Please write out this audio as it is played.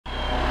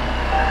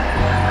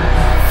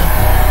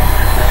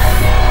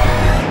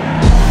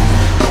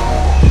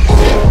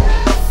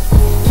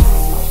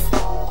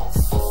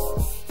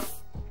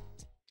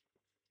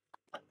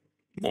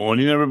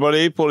Morning,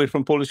 everybody. Paulie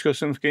from Paulie's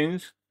Custom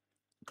Skins.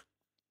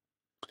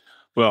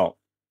 Well,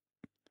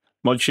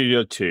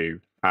 ModStudio 2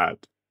 had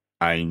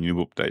a new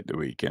update the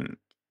weekend.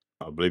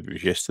 I believe it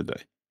was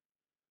yesterday.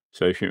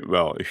 So if you're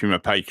my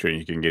patron,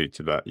 you can get it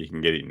to that. You can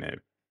get it now.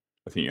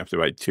 I think you have to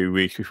wait 2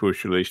 weeks before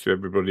it's released to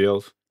everybody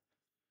else.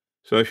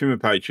 So if you're my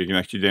patron, you can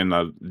actually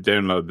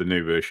download the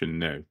new version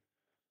now.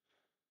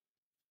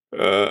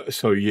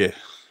 So yeah.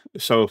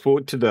 So I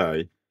thought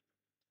today,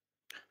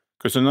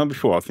 because I know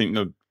before, I think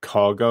the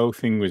cargo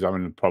thing was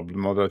having a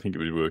problem. I don't think it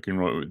was working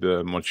right with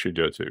the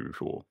ModStudio 2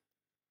 before.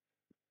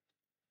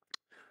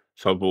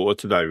 So I thought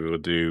today we will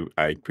do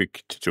a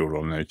quick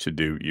tutorial on how to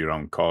do your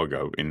own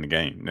cargo in the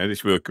game. Now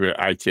this will work with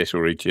ATS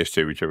or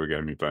ETS2, whichever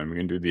game you're playing. We're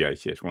going to do the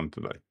ATS one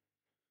today.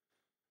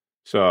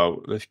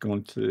 So let's go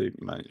on to the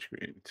main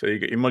screen. So you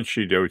got your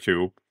ModStudio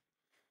 2 up.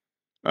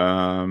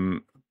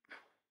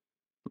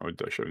 I'll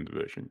show you the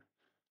version.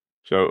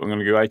 So I'm going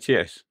to go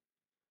ATS.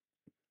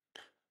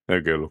 There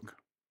we go, look.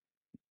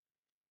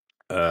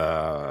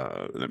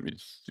 Let me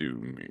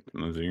zoom in.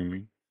 Can I zoom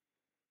in?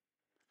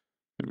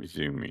 Let me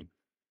zoom in.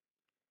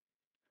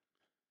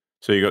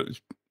 So you got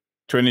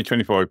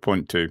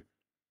 2025.2.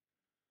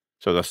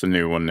 So that's the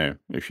new one now.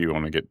 If you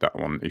want to get that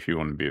one, if you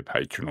want to be a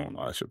patron or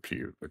not, that's up to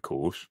you, of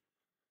course.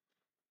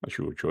 That's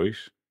your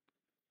choice.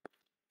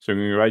 So I'm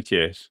going to go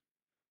ATS.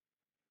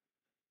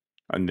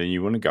 And then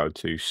you want to go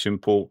to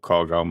Simple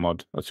Cargo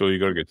Mod. That's all you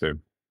got to get to.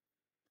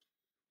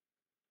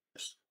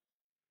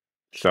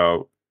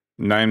 So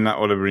name that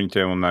whatever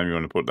internal name you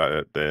want to put that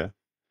out there.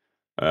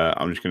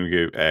 I'm just going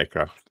to go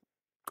aircraft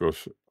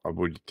because I've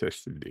already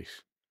tested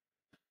this.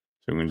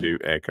 So I'm going to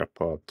do aircraft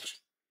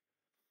parts.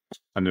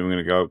 And then we're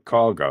going to go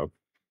cargo.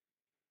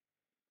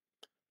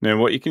 Now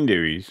what you can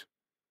do is,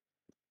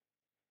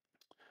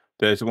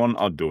 there's the one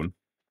I've done.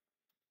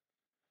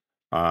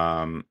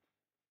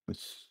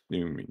 Let's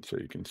zoom in so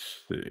you can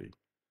see.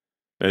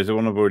 There's the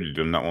one I've already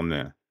done, that one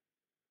there.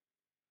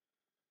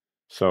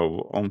 So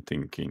what I'm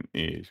thinking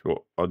is,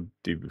 what I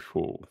did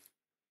before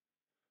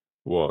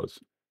was,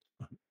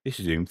 this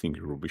Zoom thing's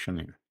rubbish, isn't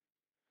it?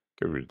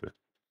 Get rid of it.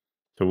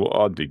 So what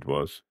I did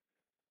was,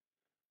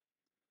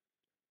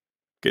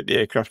 get the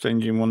aircraft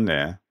engine one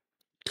there,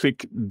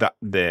 click that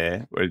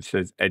there where it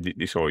says edit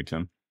this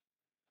item,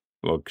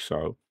 like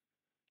so.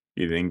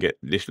 You then get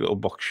this little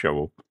box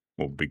show up,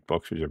 or big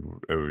box,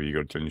 whichever you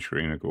got on the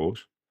screen, of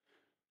course.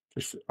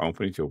 Just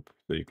open it up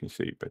so you can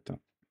see it better.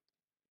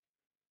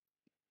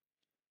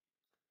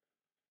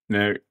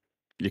 Now,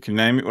 you can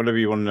name it whatever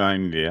you want to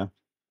name it here.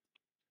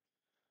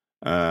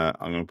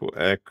 I'm going to put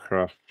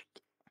aircraft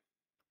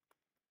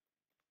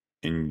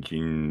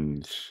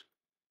engines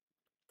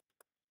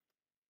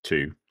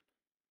 2.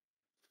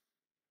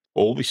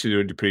 All this is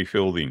already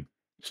pre-filled in,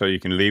 so you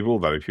can leave all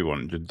that if you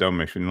want. Just don't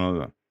mess with none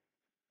of that.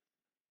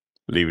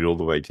 Leave it all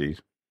the way it is.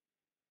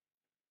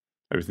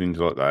 Everything's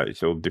like that.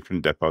 It's all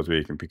different depots where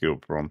you can pick it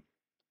up from.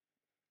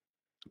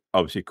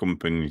 Obviously,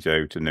 companies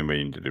out and then where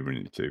you're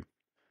delivering it to.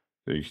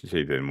 So you can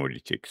see they're already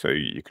ticked. So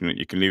you can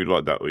leave it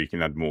like that, or you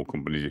can add more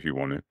companies if you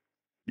want it.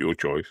 Your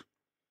choice.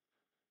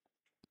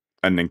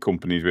 And then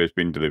companies where it's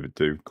been delivered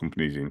to,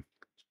 companies in.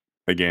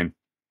 Again,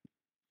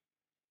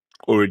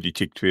 already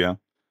ticked for you.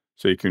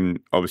 So you can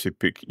obviously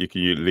you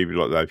can leave it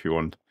like that if you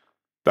want.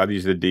 That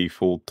is the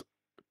default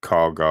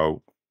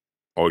cargo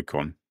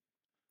icon.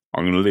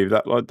 I'm going to leave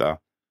that like that.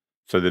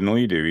 So then all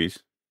you do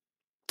is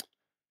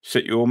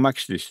set your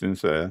max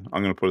distance there.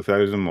 I'm going to put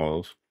 1,000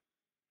 miles.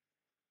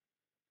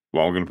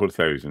 Well, I'm going to put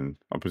 1,000.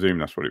 I presume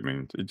that's what it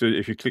means.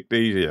 If you click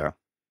these here,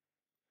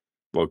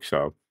 like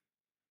so,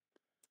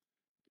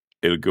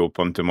 it'll go up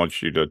onto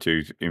ModStudio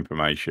 2's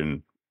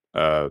information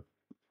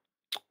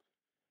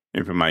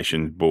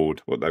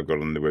board, what they've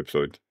got on the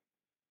website.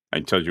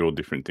 And it tells you all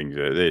different things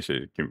there. There's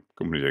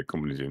companies out,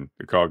 companies in,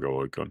 the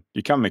cargo icon.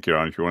 You can make your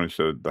own if you want,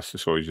 so that's the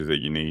sizes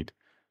that you need.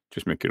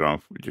 Just make your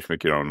own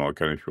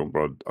icon if you want,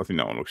 but I think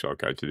that one looks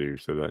okay to do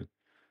today.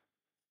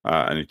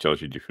 And it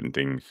tells you different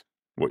things,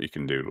 what you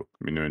can do. Look,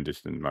 minimum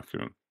distance,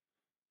 maximum.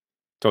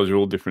 Tells you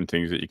all different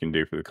things that you can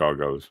do for the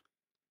cargoes.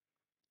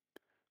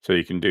 So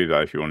you can do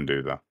that if you want to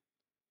do that.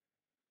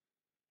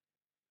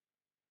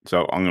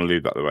 So I'm going to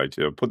leave that the way it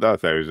is. I'll put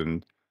that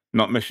 1,000.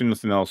 Not messing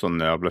nothing else on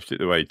there. I've left it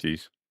the way it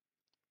is.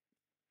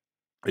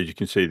 As you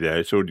can see there,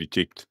 it's already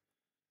ticked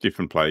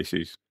different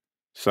places.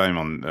 Same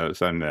on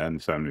same there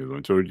and same the other one.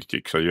 It's already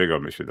ticked, so you ain't got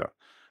to mess with that.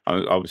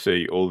 And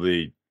obviously, all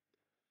this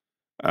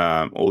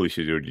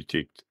is already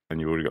ticked,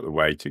 and you've already got the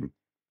weighting,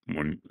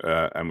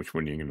 how much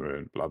money you're going to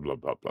earn, blah blah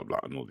blah blah blah,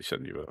 and all this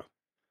and the other.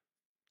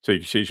 So you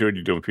can see it's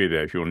already done for you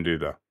there if you want to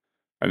do that.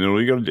 And then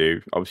all you got to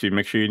do, obviously,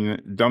 make sure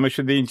don't mess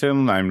with the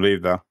internal name.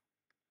 Leave that.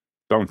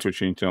 Don't touch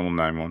the internal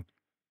name one.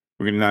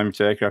 We're going to name it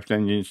Aircraft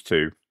Engines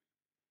 2.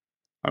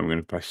 I'm going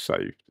to press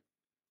Save.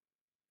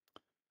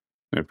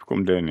 Now, if we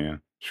come down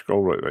here,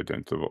 scroll right way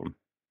down to the bottom.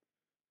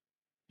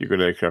 You've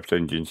got Aircraft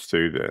Engines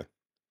 2 there.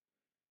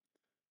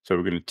 So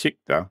we're going to tick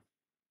that.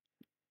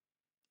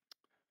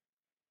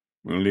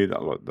 We're going to leave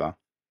that like that.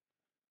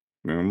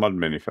 We're going to mod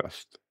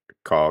manifest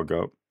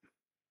cargo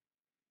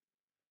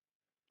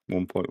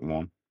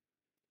 1.1.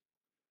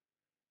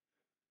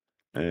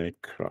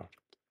 aircraft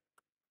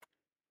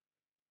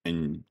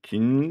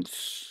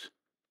engines,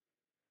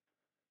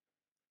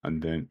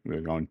 and then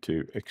we're going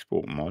to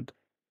export mod.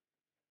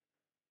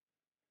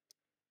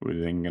 We're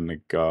then going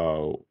to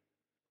go,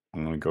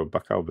 I'm going to go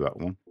back over that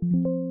one,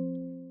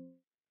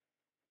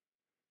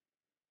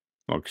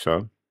 like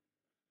so.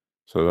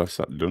 So that's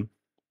that done.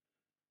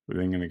 We're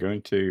then going to go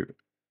into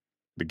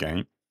the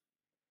game.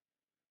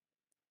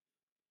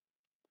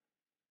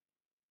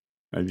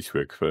 Now this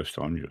works first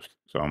time just,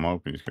 so I'm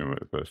hoping it's going to work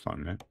the first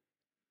time now.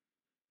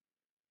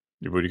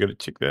 You've already got a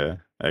tick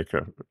there,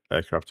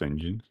 aircraft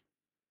engines.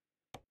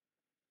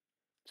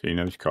 So you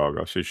know it's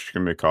cargo, so it's just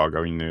going to be a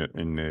cargo in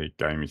the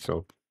game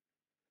itself.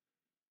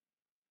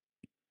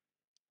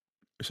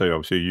 So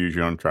obviously use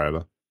your own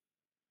trailer.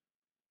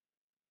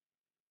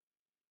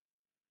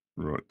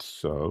 Right,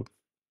 so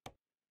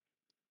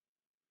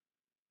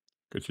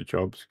go to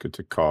jobs, go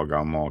to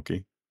cargo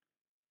marquee.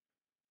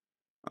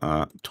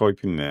 Type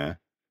in there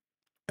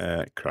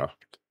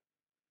aircraft.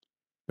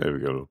 There we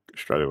go, look,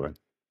 straight away.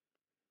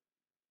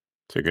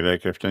 So get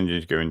aircraft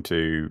engines go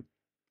into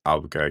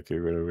Albuquerque,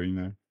 whatever you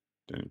know,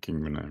 then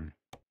Kingman area.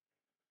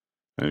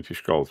 And if you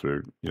scroll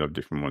through, you'll have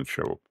different ones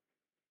show up.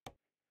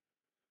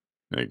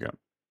 There you go.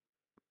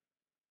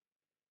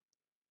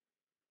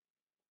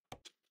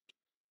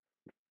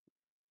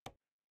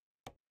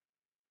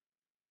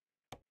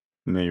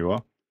 And there you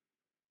are.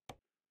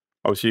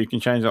 Obviously, you can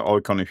change that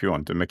icon if you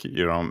want to make it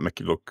your own, make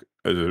it look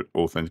as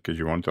authentic as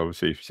you want.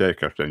 Obviously, if it's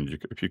aircraft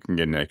engine, if you can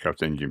get an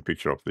aircraft engine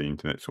picture off the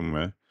internet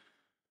somewhere,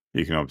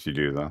 you can obviously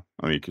do that.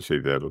 I mean, you can see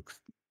there, look,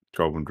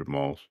 1,200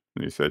 miles,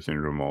 and it's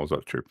 1,300 miles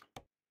that trip.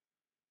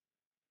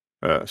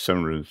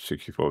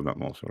 765 that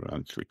miles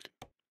around slightly.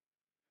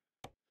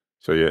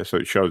 So yeah, so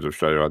it shows up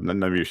straight away. It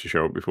never used to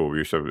show up before.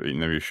 It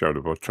never used to show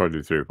up. I tried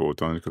it 3 or 4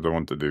 times because I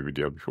wanted to do a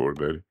video before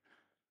about it,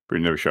 but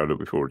it never showed up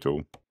before at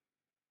all.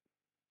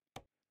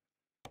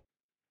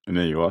 And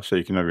there you are. So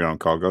you can have your own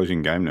cargoes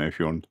in game now if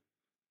you want.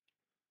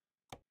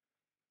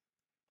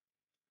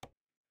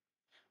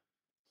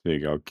 There you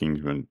go,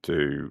 Kingsman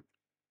to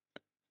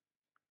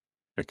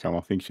I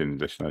think it's in the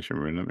destination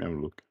room. Let me have a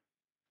look.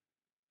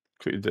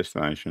 Click the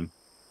destination.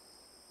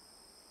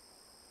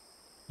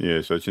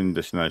 Yeah, so it's in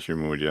destination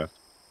mode, yeah.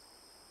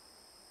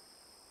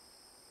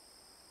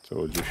 So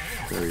I'll just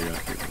show you.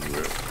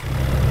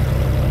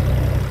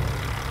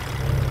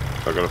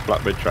 So I've got a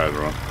flatbed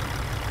trailer on.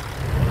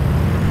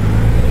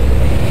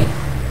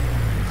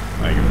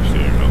 I give the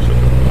steering wheel set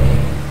up.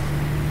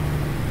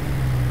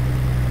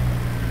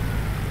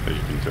 As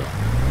you can tell.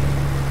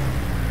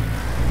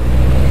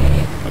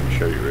 I'll just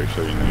show you Rick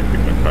so you know you're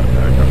picking up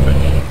aircraft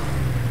engine.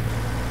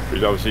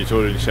 But obviously it's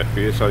already set for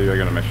you, so you're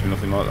going to mess with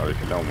nothing like that if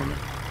you don't want it.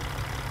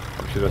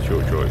 Obviously that's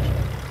your choice.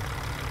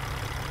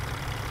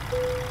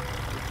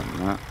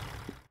 And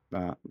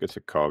that gets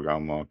a cargo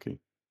marquee.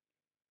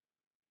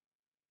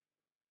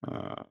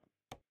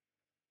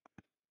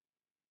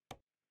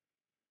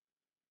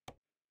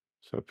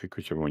 So pick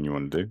whichever one you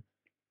want to do.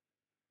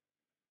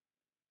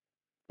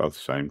 Both the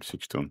same,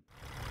 6 ton.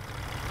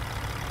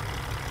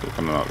 Look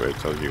on the map where it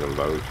tells you got a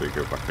load, so you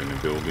go back in the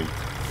building.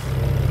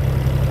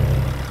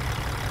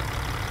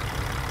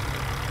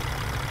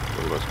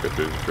 So let's go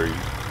through the trees.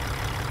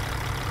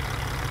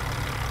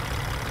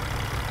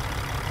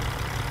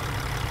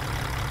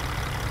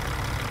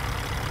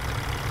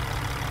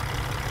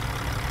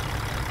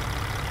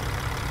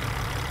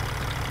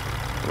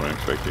 What I'm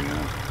expecting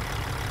now.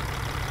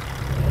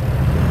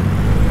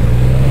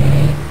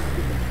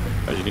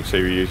 As you can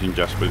see, we're using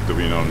Jasper's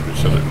W900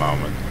 still at the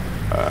moment.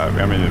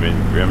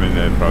 We're in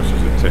the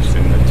process of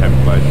testing the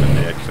template and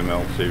the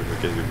XML, see if we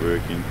get it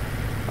working.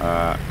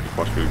 Could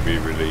possibly be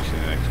released in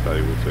the next day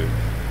or 2,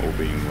 all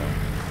being well.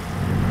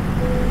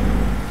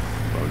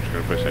 So I'm just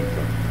going to press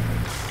enter.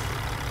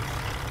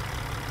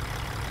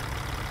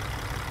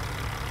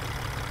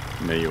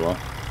 And there you are.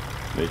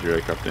 There's your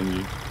aircraft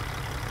engine.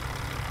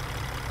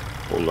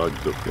 All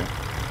loaded up here.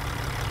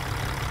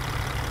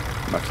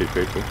 And that's it,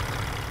 people.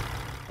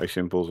 Very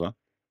simple as that.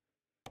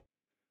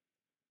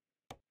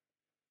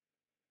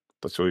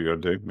 That's all you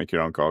got to do. Make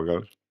your own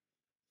cargoes.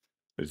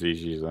 As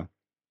easy as that.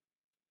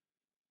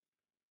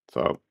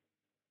 So,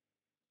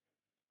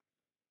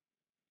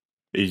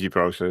 easy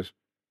process.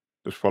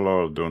 Just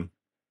follow all done.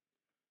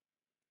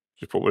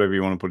 Just put whatever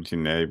you want to put it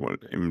in there.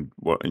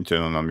 What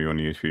internal number you want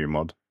to use for your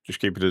mod. Just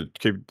keep it.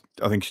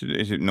 I think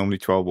is it normally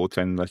 12 or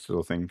 10 letters?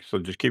 I think so.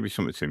 Just keep it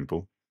something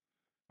simple.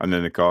 And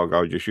then the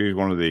cargo. Just use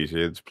one of these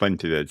here. There's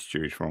plenty there to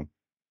choose from.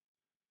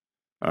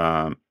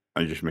 And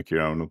just make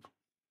your own up.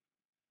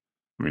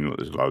 I mean, look,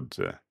 there's loads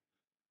there.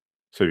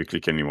 So if you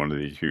click any one of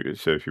these,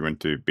 so if you went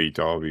to Beat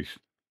Harvey's,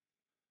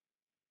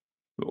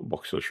 little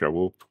box will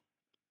show up.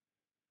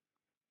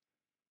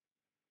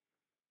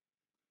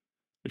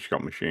 It's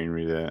got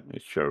machinery there.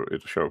 It'll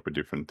show up with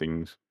different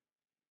things.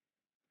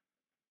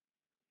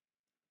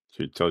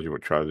 So it tells you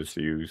what trailers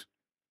to use.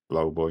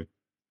 Low boy.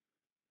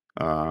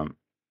 And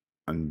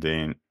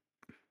then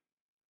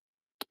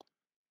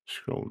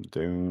scroll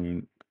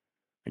down.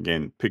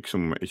 Again, pick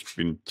some. It's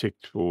been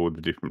ticked for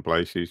the different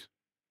places.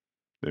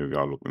 There we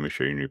go. Look, the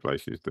machinery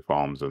places, the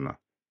farms, and the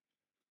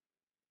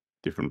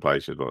different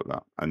places like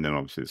that. And then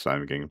obviously the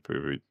same again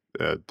for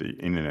the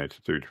internet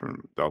to 2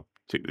 different. They'll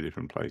tick the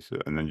different places,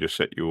 and then just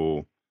set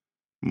your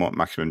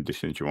maximum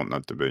distance you want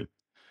that to be.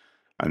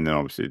 And then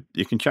obviously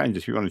you can change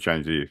this if you want to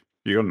change it. If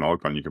you got an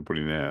icon, you can put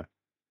in there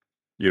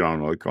your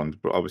own icons,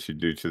 but obviously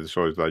due to the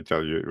size they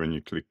tell you when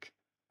you click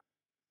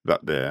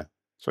that there,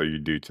 so you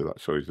do to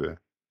that size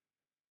there.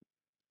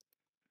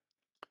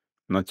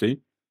 And that's it.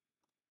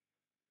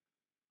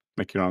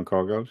 Make your own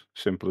cargoes.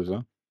 Simple as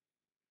that.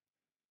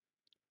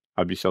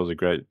 Have yourselves a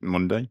great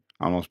Monday,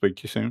 and I'll speak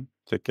to you soon.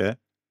 Take care.